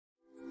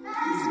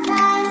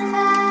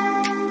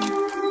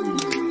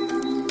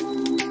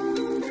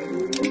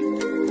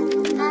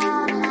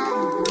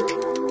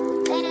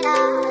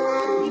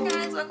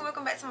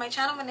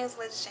channel. My name is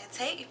Alaysia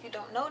Chantae. If you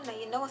don't know, now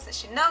you know, and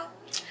since you know,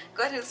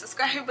 go ahead and hit the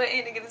subscribe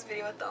button and give this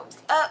video a thumbs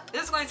up.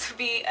 This is going to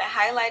be a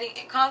highlighting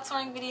and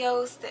contouring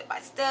video step by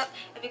step.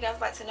 If you guys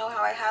like to know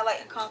how I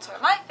highlight and contour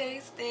my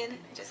face, then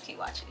just keep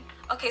watching.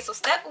 Okay, so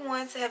step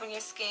one to having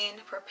your skin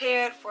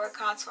prepared for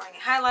contouring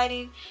and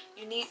highlighting,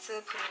 you need to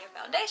put on your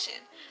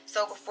foundation.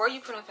 So before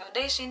you put on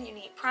foundation, you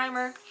need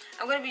primer.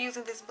 I'm going to be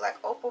using this black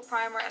Opal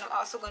primer, and I'm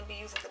also going to be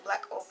using the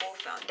black Opal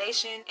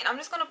foundation. And I'm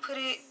just going to put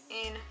it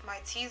in my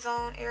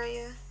T-zone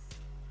area.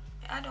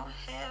 And I don't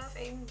have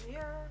a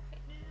mirror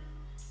right now.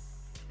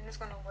 I'm just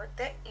going to work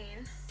that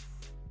in.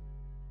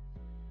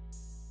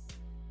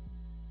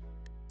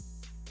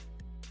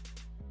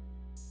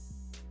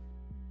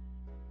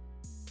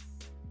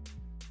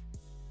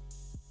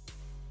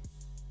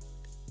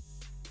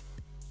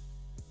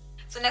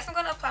 So next I'm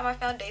going to apply my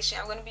foundation.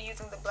 I'm going to be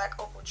using the Black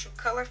Opal True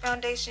Color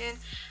foundation.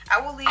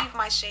 I will leave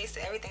my shades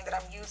to everything that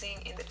I'm using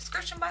in the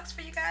description box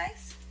for you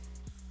guys.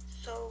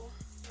 So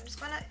I'm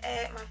just going to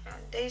add my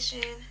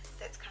foundation.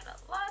 That's kind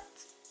of a lot.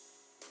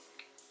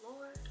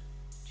 Lord.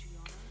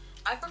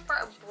 I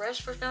prefer a brush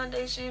for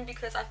foundation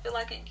because I feel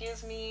like it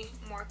gives me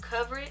more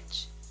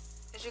coverage.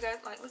 As you guys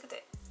like, look at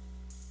that.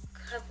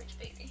 Coverage,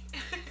 baby.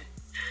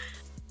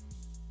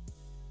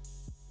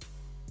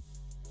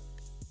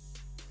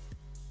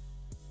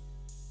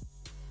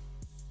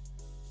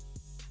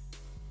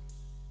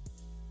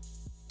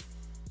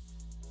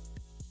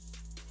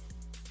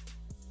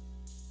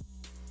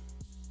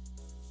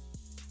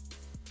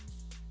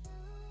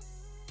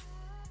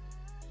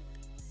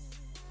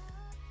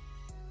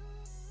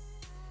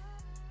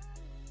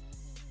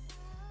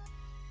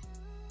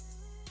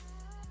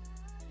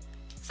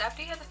 So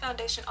after you have the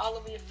foundation all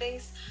over your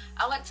face,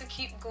 I like to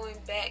keep going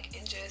back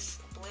and just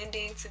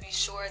blending to be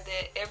sure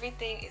that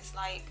everything is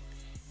like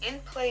in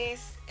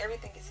place,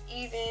 everything is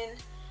even,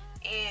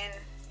 and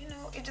you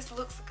know, it just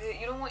looks good.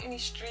 You don't want any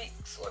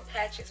streaks or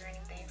patches or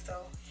anything,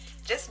 so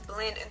just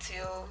blend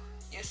until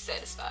you're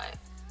satisfied.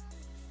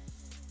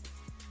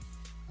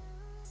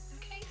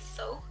 Okay,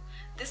 so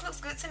this looks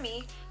good to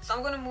me, so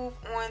I'm going to move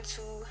on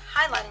to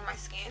highlighting my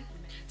skin.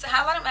 To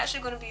highlight, I'm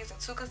actually going to be using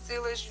two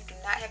concealers. You do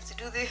not have to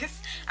do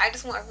this. I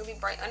just want a really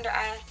bright under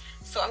eye.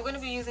 So I'm going to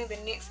be using the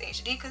NYX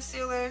HD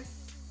concealer,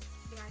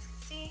 you guys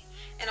can see.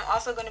 And I'm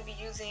also going to be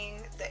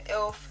using the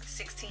E.L.F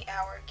 16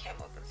 Hour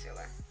Camo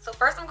concealer. So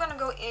first I'm going to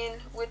go in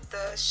with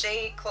the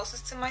shade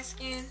closest to my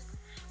skin,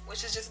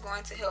 which is just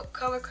going to help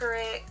color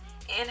correct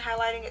and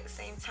highlighting at the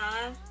same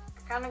time.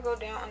 I kind of go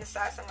down on the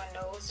sides of my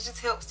nose. It just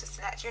helps to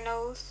snatch your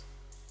nose.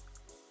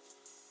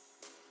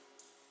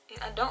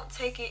 And I don't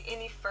take it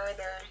any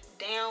further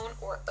down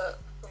or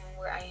up from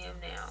where I am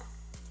now.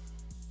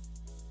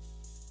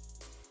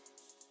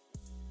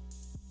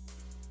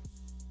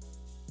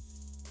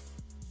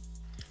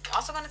 I'm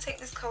also going to take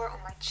this color on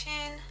my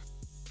chin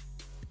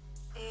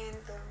and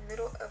the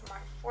middle of my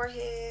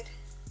forehead.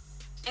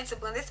 And to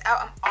blend this out,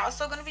 I'm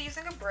also going to be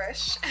using a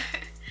brush.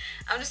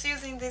 I'm just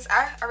using this.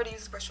 I already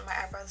used this brush for my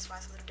eyebrows, that's why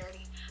it's a little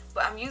dirty.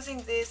 But I'm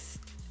using this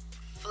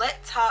flat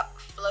top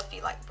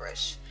fluffy like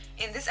brush.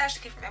 And this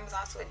actually came from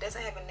Amazon, so it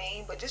doesn't have a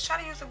name, but just try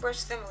to use a brush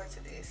similar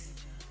to this.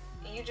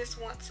 And you just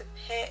want to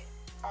pat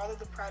all of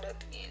the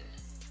product in.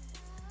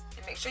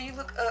 And make sure you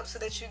look up so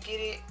that you get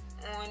it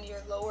on your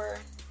lower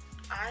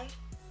eye.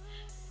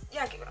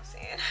 Yeah, I get what I'm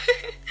saying.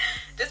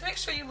 Just make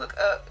sure you look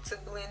up to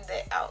blend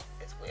that out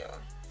as well.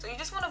 So you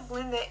just want to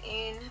blend that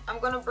in. I'm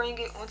going to bring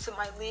it onto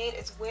my lid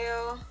as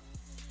well.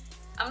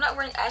 I'm not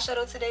wearing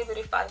eyeshadow today, but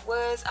if I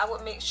was, I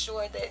would make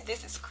sure that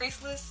this is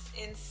creaseless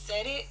and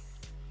set it.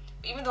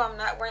 Even though I'm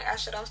not wearing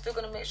eyeshadow, I'm still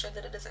going to make sure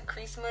that it doesn't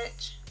crease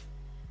much.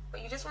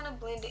 But you just want to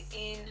blend it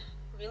in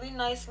really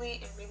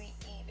nicely and really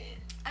even.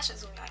 I should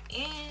zoom out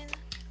in.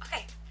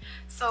 Okay,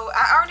 so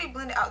I already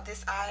blended out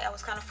this eye. I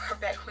was kind of far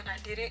back when I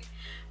did it.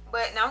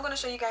 But now I'm going to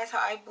show you guys how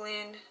I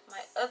blend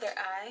my other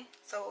eye.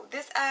 So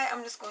this eye,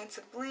 I'm just going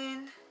to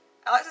blend.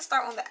 I like to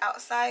start on the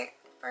outside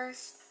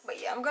first.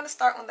 But yeah, I'm going to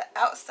start on the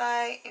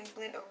outside and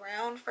blend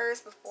around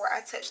first before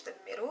I touch the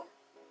middle.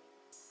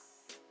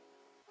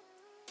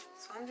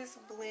 So I'm just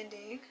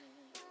blending.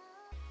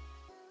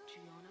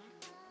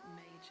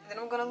 Then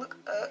I'm going to look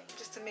up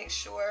just to make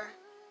sure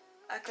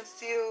I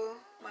conceal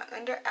my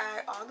under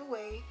eye all the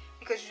way,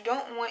 because you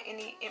don't want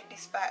any empty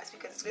spots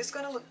because it's just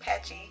going to look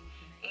patchy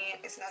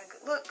and it's not a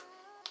good look.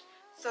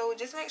 So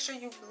just make sure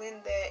you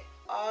blend that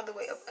all the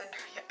way up under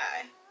your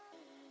eye.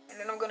 And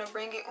then I'm going to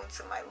bring it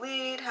onto my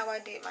lid how I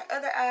did my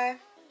other eye.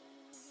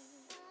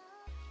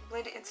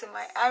 Blend it into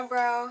my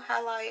eyebrow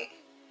highlight,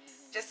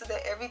 just so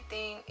that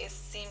everything is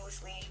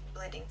seamlessly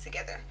blending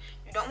together.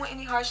 You don't want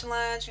any harsh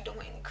lines, you don't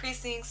want any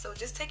creasing, so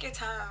just take your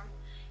time,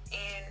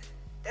 and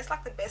that's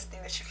like the best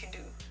thing that you can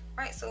do.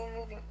 Right, so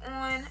moving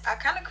on, I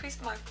kind of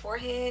creased my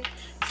forehead,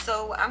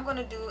 so what I'm going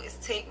to do is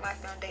take my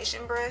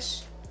foundation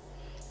brush,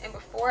 and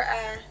before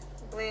I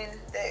blend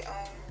that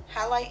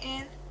highlight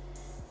in,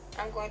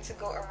 I'm going to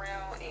go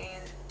around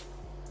and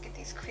get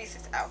these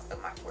creases out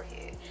of my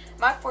forehead.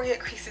 My forehead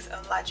creases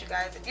a lot, you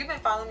guys. If you've been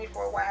following me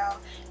for a while,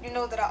 you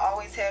know that I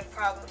always have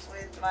problems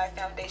with my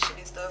foundation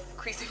and stuff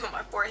creasing on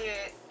my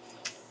forehead.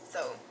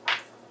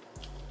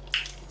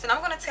 So now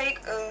I'm gonna take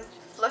a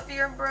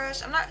fluffier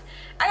brush. I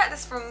got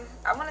this from,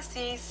 I want to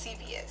say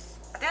CVS.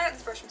 I think I got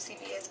this brush from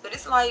CVS, but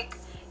it's like,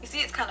 you see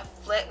it's kind of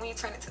flat when you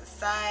turn it to the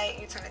side.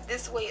 You turn it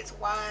this way, it's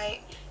wide.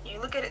 And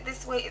you look at it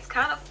this way, it's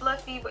kind of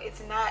fluffy, but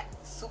it's not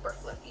super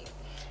fluffy.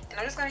 And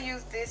I'm just going to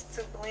use this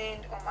to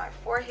blend on my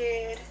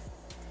forehead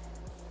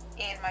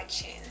and my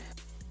chin.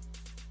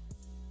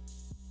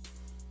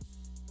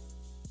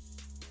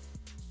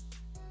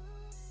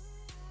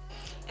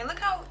 And look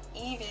how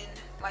even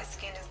my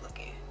skin is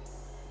looking.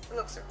 It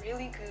looks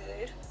really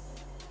good.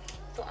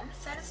 So I'm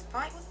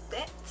satisfied with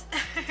that.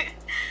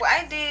 What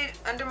I did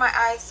under my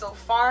eyes so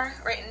far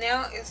right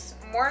now is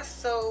more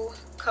so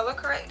color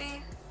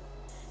correcting.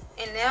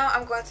 And now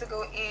I'm going to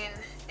go in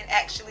and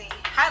actually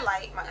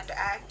highlight my under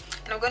eye.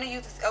 And I'm going to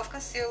use this E.L.F.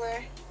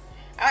 concealer.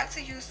 I like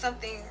to use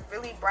something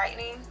really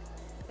brightening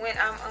when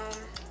I'm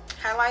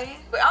highlighting.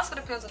 But it also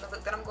depends on the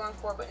look that I'm going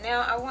for. But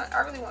now I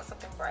really want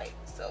something bright.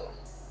 So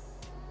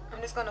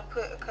I'm just going to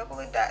put a couple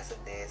of dots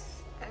of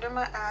this under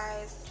my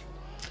eyes.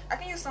 I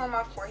can use some on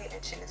my forehead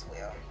and chin as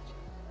well.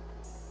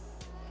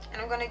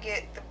 And I'm going to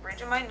get the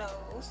bridge of my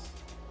nose,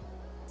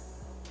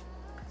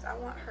 because I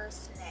want her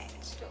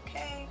snatched,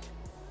 okay?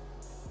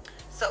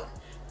 So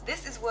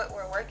this is what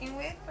we're working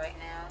with right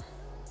now.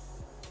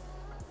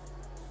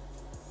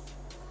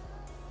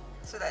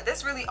 So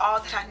that's really all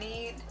that I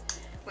need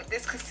with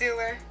this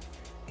concealer.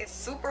 It's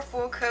super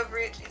full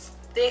coverage. It's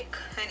thick,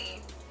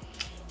 honey.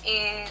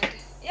 And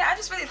yeah, I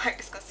just really like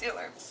this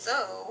concealer.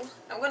 So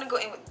I'm going to go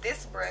in with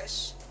this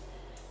brush.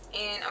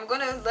 And I'm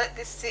going to let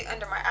this sit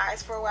under my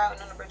eyes for a while and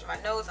on the bridge of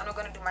my nose. I'm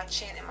going to do my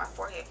chin and my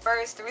forehead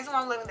first. The reason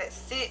why I'm letting that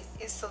sit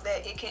is so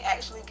that it can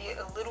actually get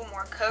a little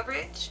more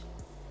coverage.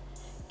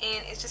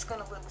 And it's just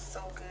going to look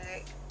so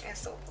good and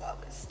so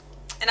flawless.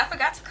 And I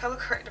forgot to color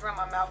correct around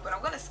my mouth, but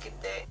I'm going to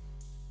skip that.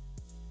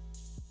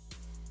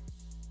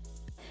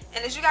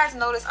 And as you guys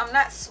notice, I'm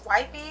not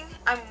swiping.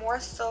 I'm more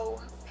so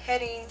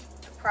petting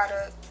the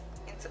product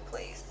into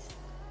place.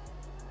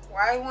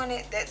 Where I want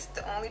it, that's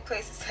the only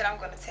places that I'm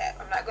going to tap.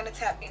 I'm not going to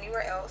tap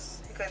anywhere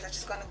else because it's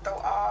just going to throw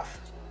off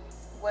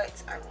what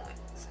I want.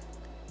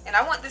 And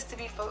I want this to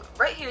be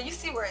right here. You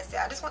see where it's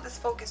at. I just want this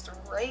focused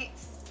right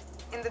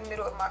in the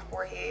middle of my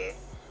forehead,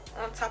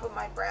 on top of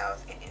my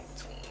brows, and in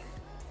between.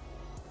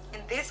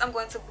 And this I'm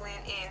going to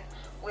blend in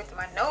with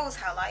my nose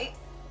highlight.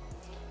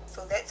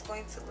 So that's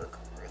going to look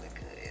really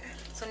good.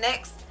 So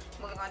next,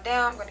 moving on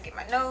down, I'm going to get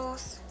my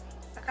nose.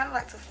 I kind of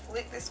like to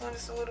flick this one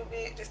just a little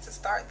bit just to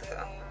start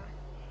the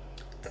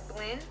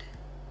blend,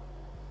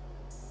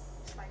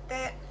 just like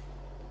that.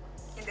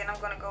 And then I'm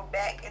going to go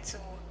back into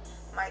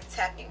my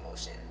tapping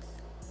motions.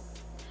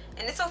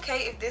 And it's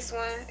okay if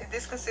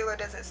this concealer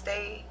doesn't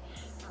stay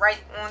right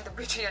on the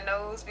bridge of your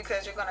nose,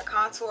 because you're going to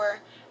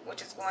contour,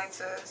 which is going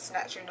to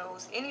snatch your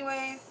nose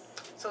anyway.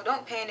 So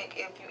don't panic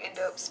if you end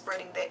up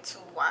spreading that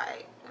too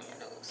wide on your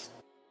nose.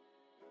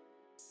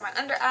 My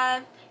under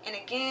eye, and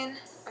again,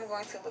 I'm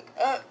going to look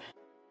up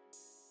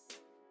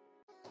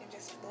and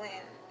just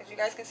blend. As you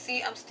guys can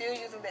see, I'm still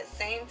using that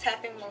same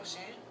tapping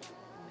motion.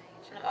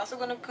 And I'm also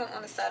going to come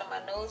on the side of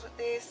my nose with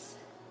this,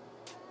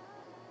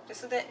 just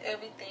so that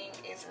everything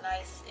is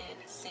nice and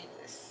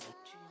seamless.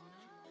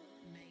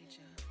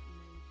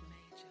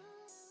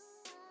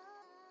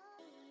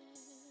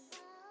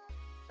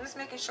 I'm just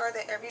making sure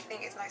that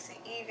everything is nice and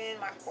even.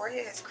 My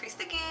forehead has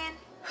creased again.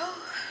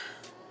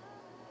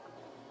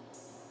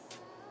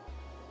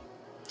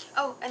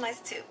 Oh, a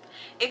nice tip.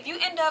 If you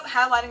end up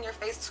highlighting your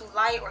face too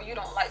light, or you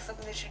don't like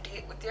something that you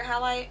did with your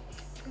highlight,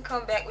 you can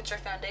come back with your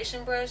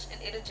foundation brush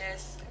and it'll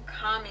just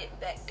calm it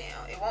back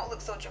down. It won't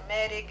look so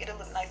dramatic. It'll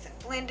look nice and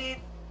blended,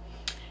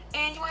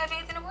 and you won't have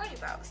anything to worry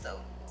about. So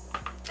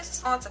this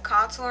is on to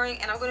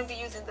contouring, and I'm going to be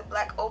using the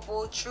black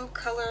Opal True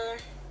Color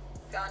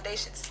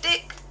foundation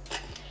stick.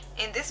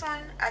 And this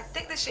one, I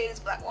think the shade is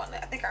Black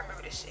Walnut. I think I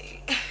remember this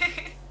shade.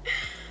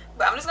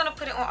 But I'm just going to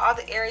put it on all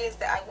the areas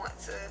that I want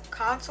to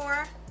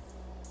contour.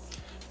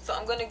 So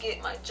I'm going to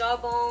get my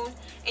jawbone.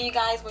 And you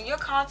guys, when you're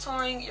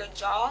contouring your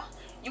jaw,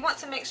 you want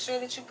to make sure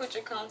that you put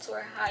your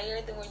contour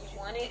higher than where you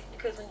want it,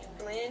 because when you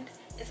blend,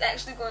 it's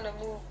actually going to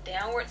move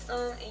downward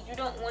some, and you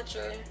don't want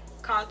your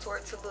contour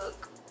to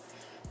look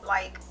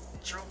like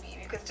droopy,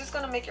 because it's just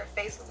going to make your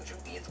face look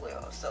droopy as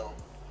well. So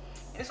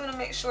you just want to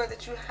make sure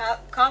that you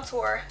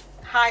contour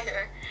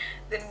higher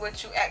than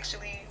what you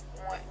actually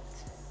want.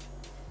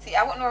 See,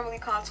 I would normally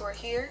contour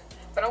here,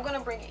 but I'm going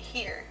to bring it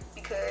here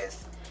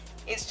because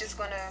it's just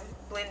going to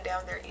blend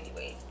down there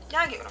anyway.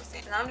 Y'all get what I'm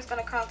saying. Now I'm just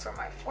going to contour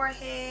my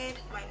forehead,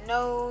 my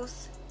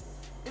nose.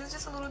 It's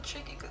just a little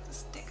tricky because the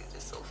stick is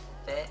just so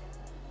fat.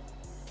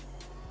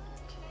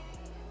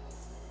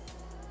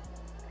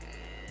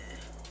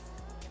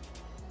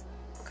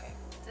 Okay.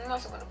 I'm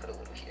also going to put a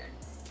little here.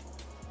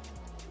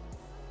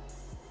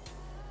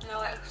 And I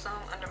like some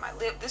under my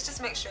lip. This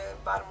just makes your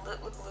bottom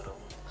lip look a little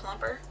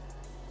plumper.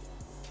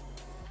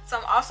 So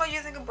I'm also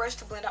using a brush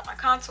to blend out my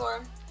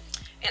contour.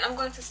 And I'm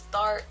going to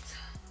start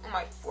on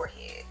my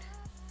forehead.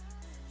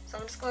 So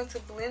I'm just going to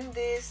blend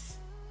this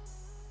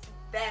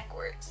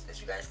backwards, as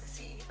you guys can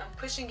see. I'm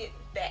pushing it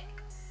back,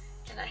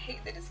 and I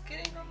hate that it's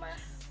getting on my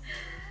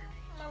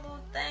little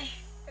thing,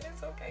 but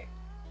it's okay.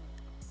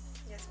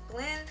 Just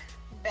blend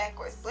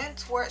backwards, blend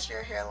towards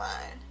your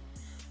hairline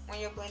when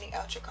you're blending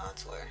out your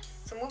contour.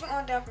 So moving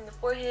on down from the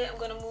forehead, I'm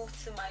going to move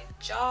to my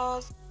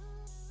jaws.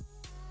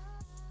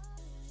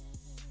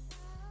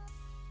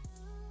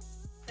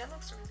 That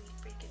looks really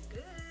freaking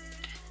good.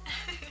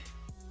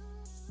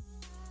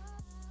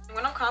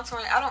 When I'm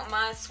contouring, I don't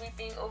mind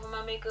sweeping over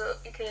my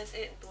makeup because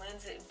it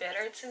blends it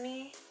better to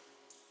me.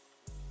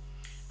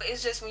 But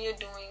it's just when you're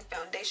doing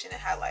foundation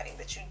and highlighting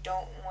that you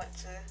don't want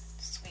to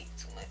sweep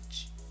too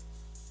much.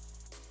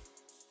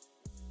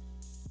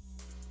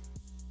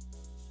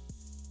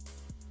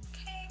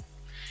 Okay,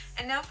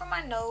 and now for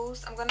my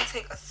nose, I'm going to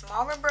take a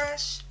smaller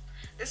brush.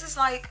 This is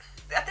like,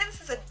 I think this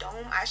is a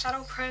dome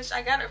eyeshadow brush.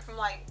 I got it from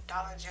like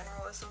Dollar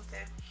General or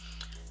something.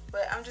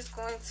 But I'm just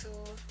going to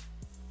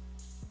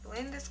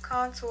blend this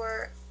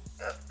contour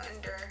up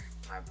under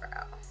my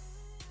brow.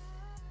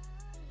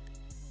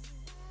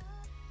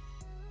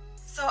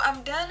 So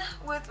I'm done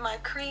with my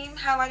cream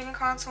highlighting and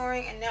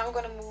contouring, and now I'm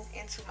going to move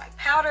into my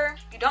powder.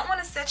 You don't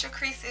want to set your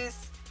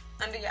creases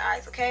under your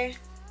eyes, okay?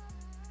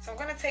 So I'm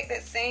going to take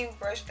that same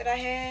brush that I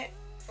had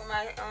for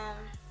my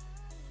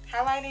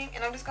highlighting,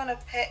 and I'm just going to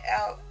pat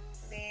out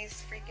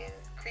these freaking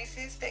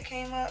creases that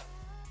came up.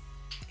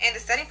 And the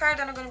setting powder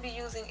that I'm going to be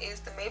using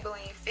is the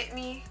Maybelline Fit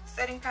Me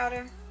setting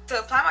powder. To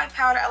apply my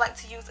powder, I like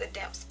to use a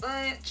damp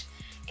sponge,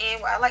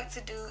 and what I like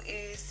to do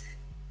is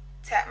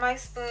tap my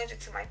sponge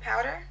into my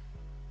powder.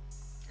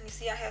 And you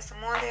see I have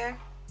some on there.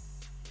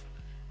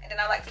 And then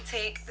I like to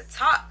take the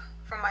top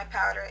from my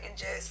powder and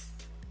just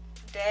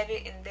dab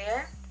it in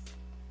there,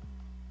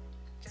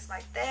 just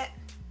like that.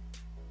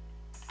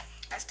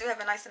 I still have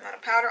a nice amount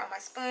of powder on my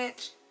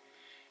sponge,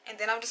 and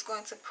then I'm just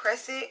going to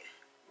press it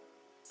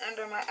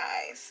under my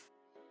eyes.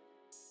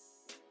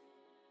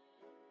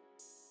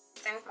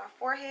 Same with my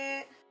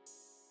forehead,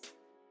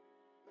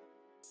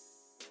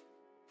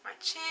 my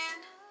chin,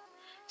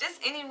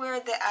 just anywhere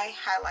that I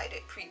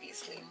highlighted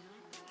previously.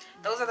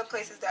 Those are the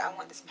places that I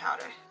want this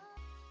powder.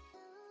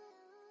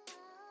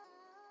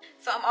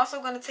 So I'm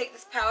also going to take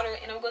this powder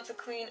and I'm going to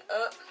clean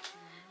up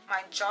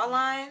my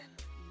jawline.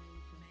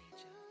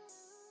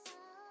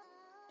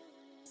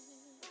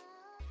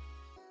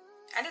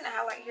 I didn't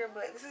highlight here,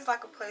 but this is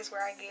like a place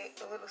where I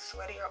get a little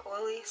sweaty or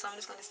oily, so I'm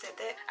just going to set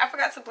that. I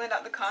forgot to blend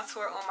out the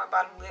contour on my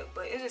bottom lip,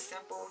 but it's just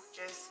simple.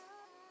 Just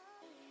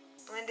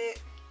blend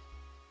it,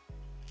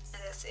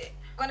 and that's it.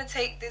 I'm going to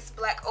take this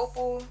black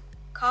Opal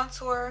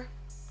contour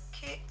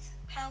kit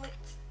palette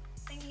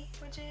thingy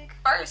wajig.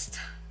 First,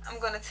 I'm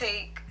going to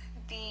take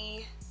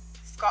the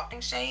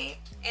sculpting shade,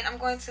 and I'm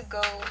going to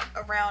go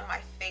around my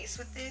face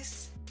with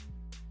this.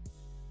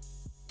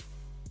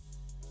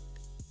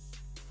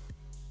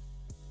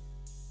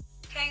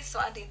 Okay, so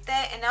I did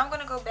that, and now I'm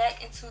going to go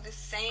back into the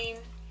same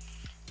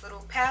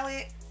little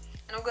palette,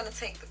 and I'm going to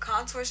take the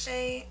contour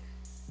shade,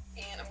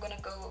 and I'm going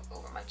to go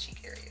over my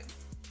cheek area.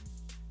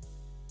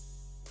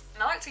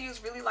 And I like to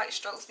use really light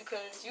strokes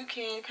because you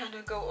can kind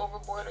of go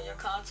overboard on your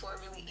contour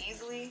really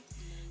easily.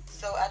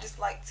 So I just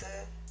like to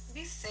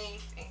be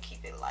safe and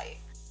keep it light.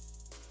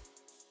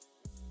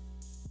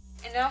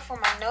 And now for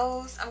my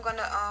nose, I'm going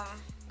to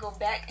go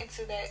back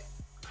into that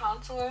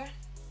contour,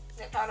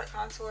 that powdered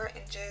contour,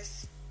 and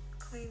just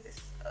clean this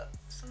up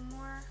some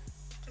more.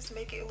 Just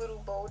make it a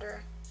little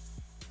bolder,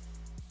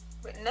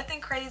 but nothing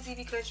crazy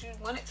because you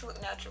want it to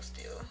look natural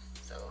still.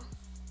 So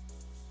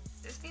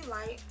just be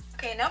light.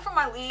 Okay, now for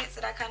my lids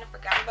that I kind of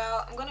forgot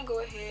about, I'm gonna go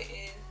ahead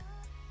and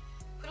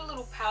put a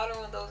little powder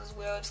on those as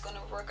well. Just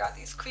gonna work out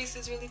these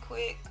creases really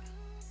quick.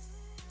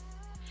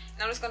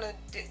 And I'm just gonna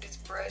dip this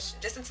brush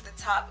just into the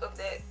top of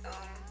that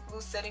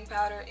loose setting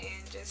powder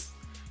and just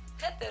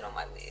pat that on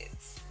my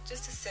lids,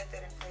 just to set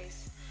that in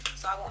place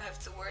so I won't have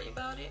to worry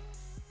about it.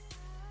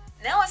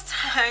 Now it's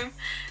time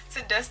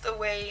to dust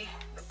away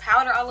the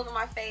powder all over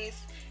my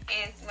face.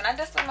 And when I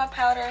dust away my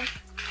powder,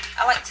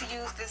 I like to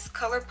use this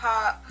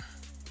ColourPop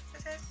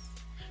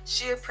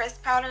sheer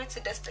pressed powder to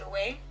dust it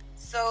away.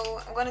 So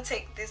I'm going to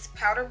take this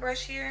powder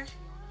brush here,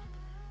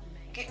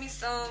 get me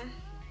some,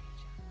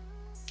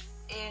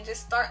 and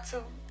just start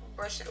to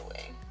brush it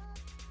away.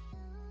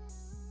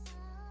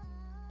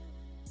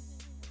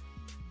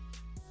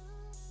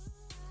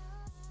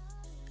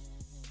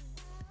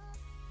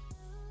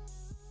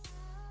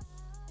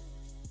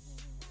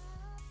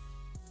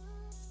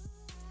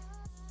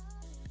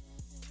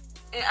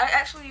 And I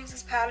actually use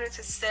this powder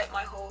to set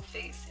my whole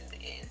face in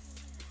the end.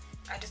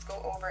 I just go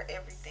over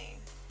everything.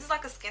 This is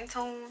like a skin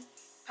tone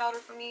powder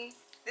for me.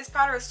 This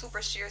powder is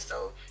super sheer,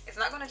 so it's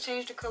not going to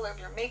change the color of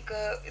your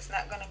makeup. It's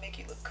not going to make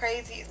you look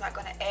crazy. It's not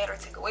going to add or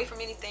take away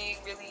from anything,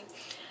 really.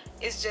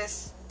 It's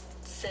just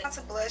set.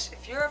 To blush,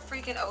 if you're a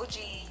freaking OG,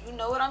 you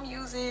know what I'm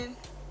using.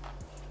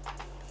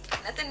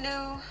 Nothing new.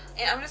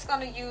 And I'm just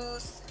going to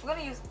use,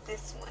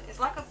 this one. It's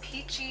like a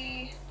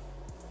peachy,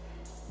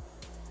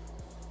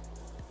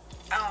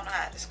 I don't know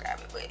how to describe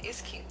it, but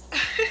it's cute.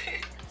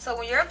 So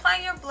when you're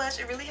applying your blush,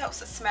 it really helps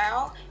to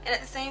smile, and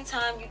at the same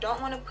time you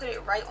don't want to put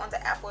it right on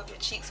the apple of your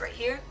cheeks right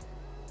here,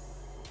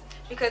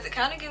 because it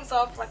kind of gives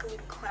off like a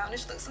little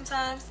clownish look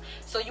sometimes.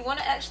 So you want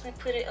to actually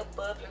put it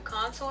above your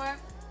contour.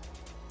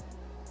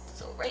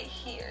 So right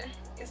here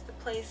is the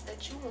place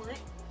that you want.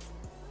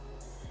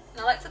 And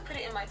I like to put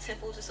it in my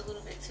temple just a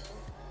little bit too.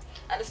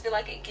 I just feel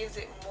like it gives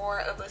it more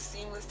of a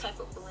seamless type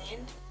of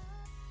blend.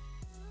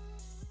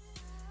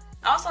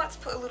 I also like to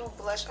put a little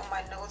blush on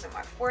my nose and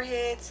my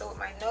forehead. So with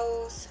my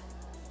nose,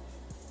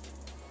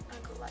 I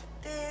go like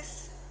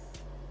this.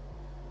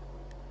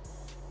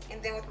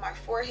 And then with my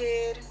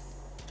forehead,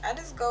 I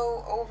just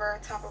go over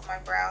top of my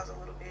brows a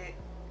little bit,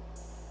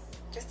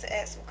 just to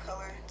add some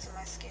color to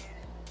my skin.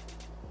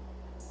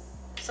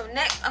 So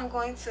next I'm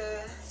going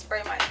to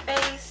spray my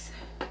face.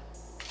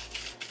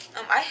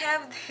 I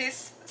have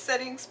this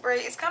setting spray.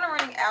 It's kind of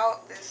running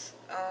out, this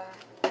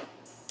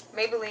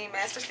Maybelline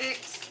Master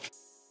Fix.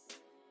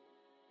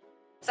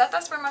 So after I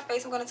spray my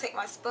face, I'm going to take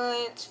my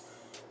sponge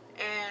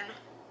and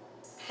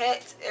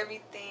pat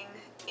everything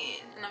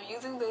in. And I'm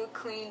using the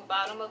clean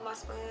bottom of my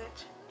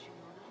sponge.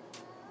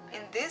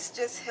 And this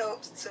just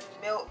helps to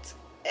melt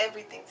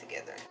everything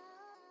together.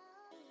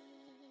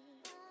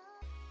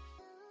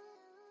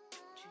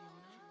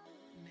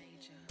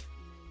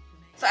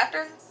 So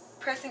after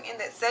pressing in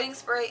that setting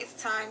spray,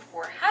 it's time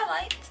for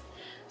highlight.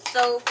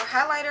 So for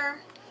highlighter,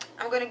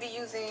 I'm going to be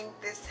using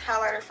this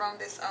highlighter from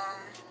this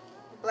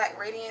black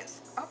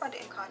Radiance. I hope I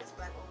didn't call this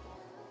black Opal.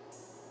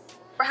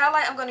 For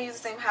highlight, I'm going to use the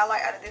same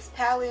highlight out of this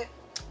palette.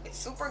 It's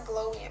super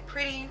glowy and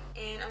pretty,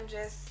 and I'm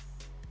just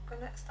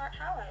going to start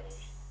highlighting.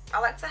 I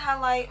like to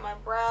highlight my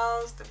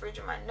brows, the bridge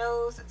of my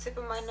nose, the tip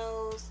of my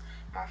nose,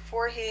 my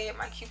forehead,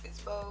 my cupid's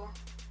bow,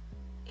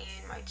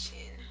 and my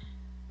chin.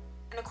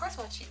 And of course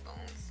my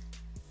cheekbones.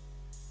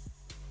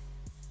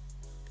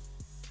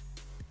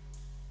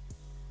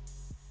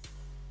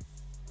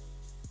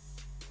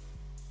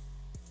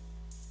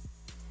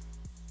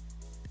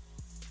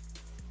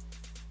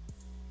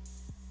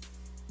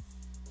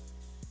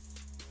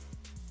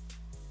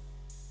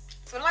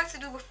 So what I like to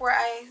do before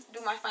I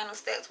do my final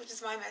steps, which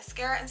is my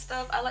mascara and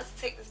stuff, I like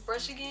to take this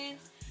brush again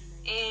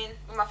and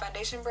with my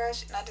foundation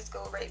brush, and I just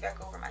go right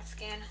back over my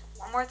skin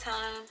one more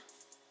time,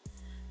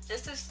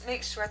 just to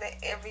make sure that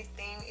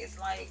everything is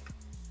like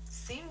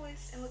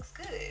seamless and looks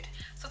good.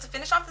 So to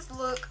finish off this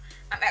look,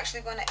 I'm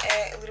actually going to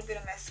add a little bit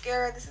of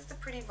mascara. This is the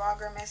Pretty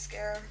Vulgar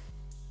mascara.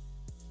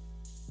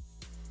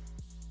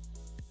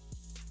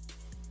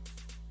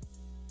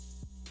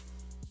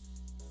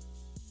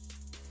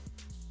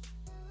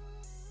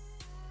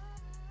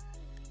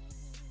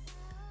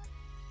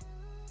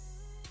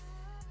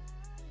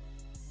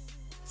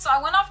 So I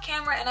went off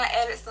camera and I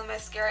added some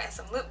mascara and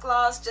some lip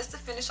gloss just to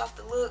finish off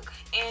the look.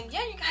 And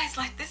yeah, you guys,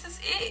 like, this is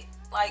it.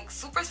 Like,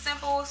 super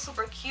simple,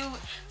 super cute,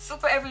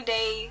 super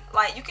everyday.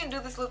 Like, you can do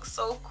this look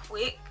so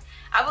quick.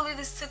 I believe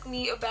this took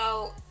me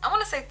about, I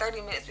want to say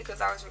 30 minutes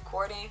because I was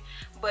recording.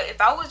 But if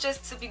I was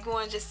just to be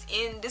going just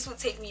in, this would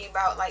take me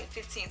about like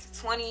 15 to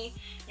 20.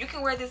 You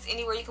can wear this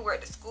anywhere. You can wear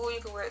it to school.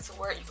 You can wear it to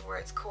work. You can wear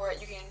it to court.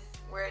 You can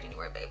wear it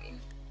anywhere, baby.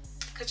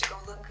 Because you're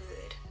going to look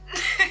good.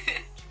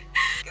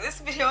 Give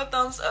this video a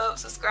thumbs up,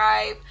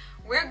 subscribe.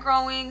 We're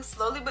growing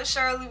slowly but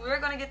surely.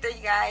 We're gonna get there,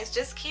 you guys.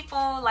 Just keep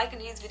on liking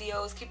these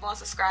videos, keep on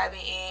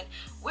subscribing, and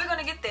we're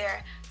gonna get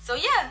there. So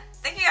yeah,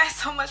 thank you guys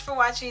so much for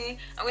watching.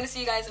 I'm gonna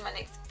see you guys in my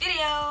next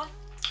video.